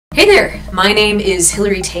Hey there, my name is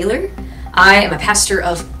Hillary Taylor. I am a pastor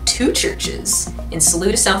of 2 churches in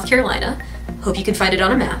Saluda, South Carolina. Hope you can find it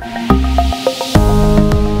on a map.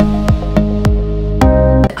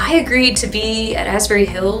 I agreed to be at Asbury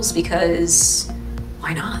Hills because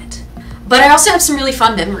why not? But I also have some really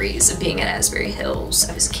fun memories of being at Asbury Hills.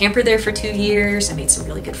 I was a camper there for 2 years. I made some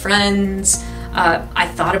really good friends. I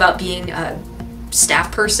thought about being a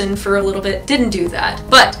staff person for a little bit. Didn't do that,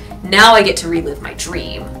 but now I get to relive my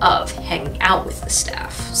dream of hanging out with the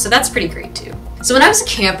staff. So that's pretty great too. So when I was a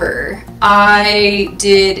camper, I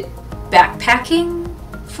did backpacking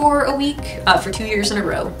for a week, for 2 years in a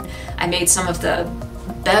row. I made some of the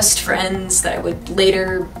best friends that I would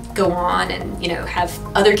later go on and, have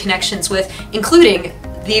other connections with, including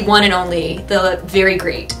the one and only, the very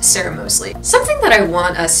great Sarah Mosley. Something that I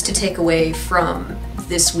want us to take away from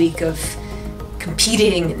this week of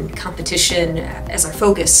competing and competition as our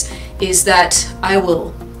focus is that I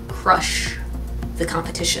will crush the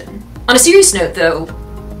competition. On a serious note though,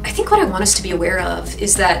 I think what I want us to be aware of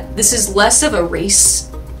is that this is less of a race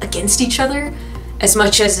against each other as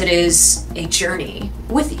much as it is a journey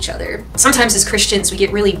with each other. Sometimes as Christians we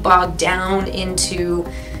get really bogged down into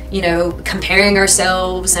comparing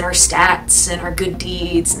ourselves and our stats and our good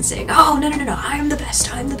deeds and saying, oh, no, I'm the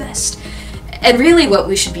best, I'm the best. And really what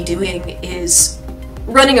we should be doing is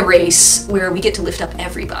running a race where we get to lift up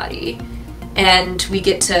everybody and we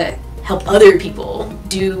get to help other people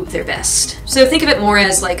do their best. So think of it more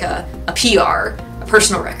as like a PR, a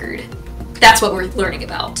personal record. That's what we're learning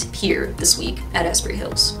about here this week at Asbury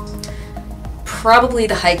Hills. Probably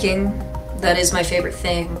the hiking. That is my favorite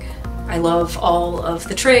thing. I love all of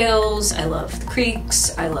the trails, I love the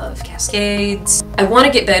creeks, I love cascades. I want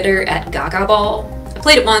to get better at Gaga Ball. I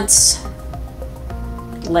played it once.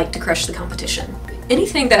 Like to crush the competition.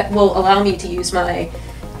 Anything that will allow me to use my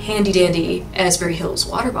handy-dandy Asbury Hills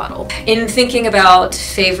water bottle. In thinking about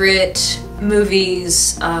favorite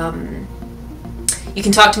movies, you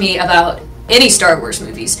can talk to me about any Star Wars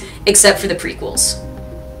movies except for the prequels.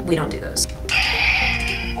 We don't do those.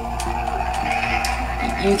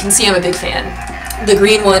 You can see I'm a big fan. The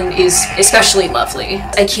green one is especially lovely.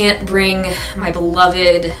 I can't bring my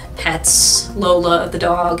beloved pets, Lola the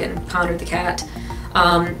dog and Connor the cat.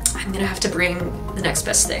 I'm gonna have to bring the next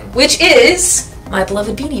best thing, which is my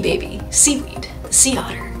beloved beanie baby, Seaweed, the sea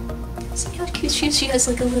otter. See how cute she is? She has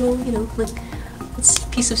like a little, like this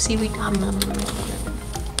piece of seaweed.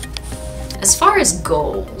 As far as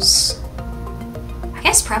goals, I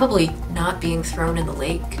guess probably not being thrown in the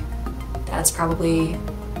lake. That's probably,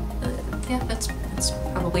 that's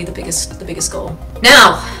probably the biggest goal.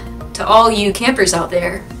 Now, to all you campers out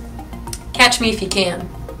there, catch me if you can.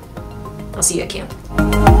 I'll see you at camp.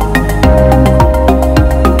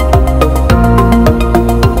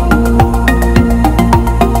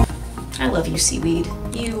 I love you, Seaweed.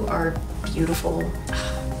 You are beautiful.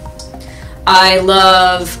 I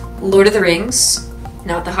love Lord of the Rings,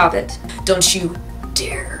 not The Hobbit. Don't you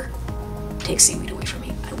dare take Seaweed away from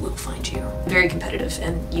me. I will find you. Very competitive,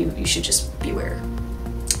 and you should just beware.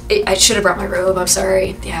 I should have brought my robe, I'm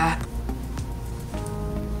sorry. Yeah.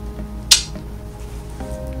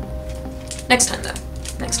 Next time though.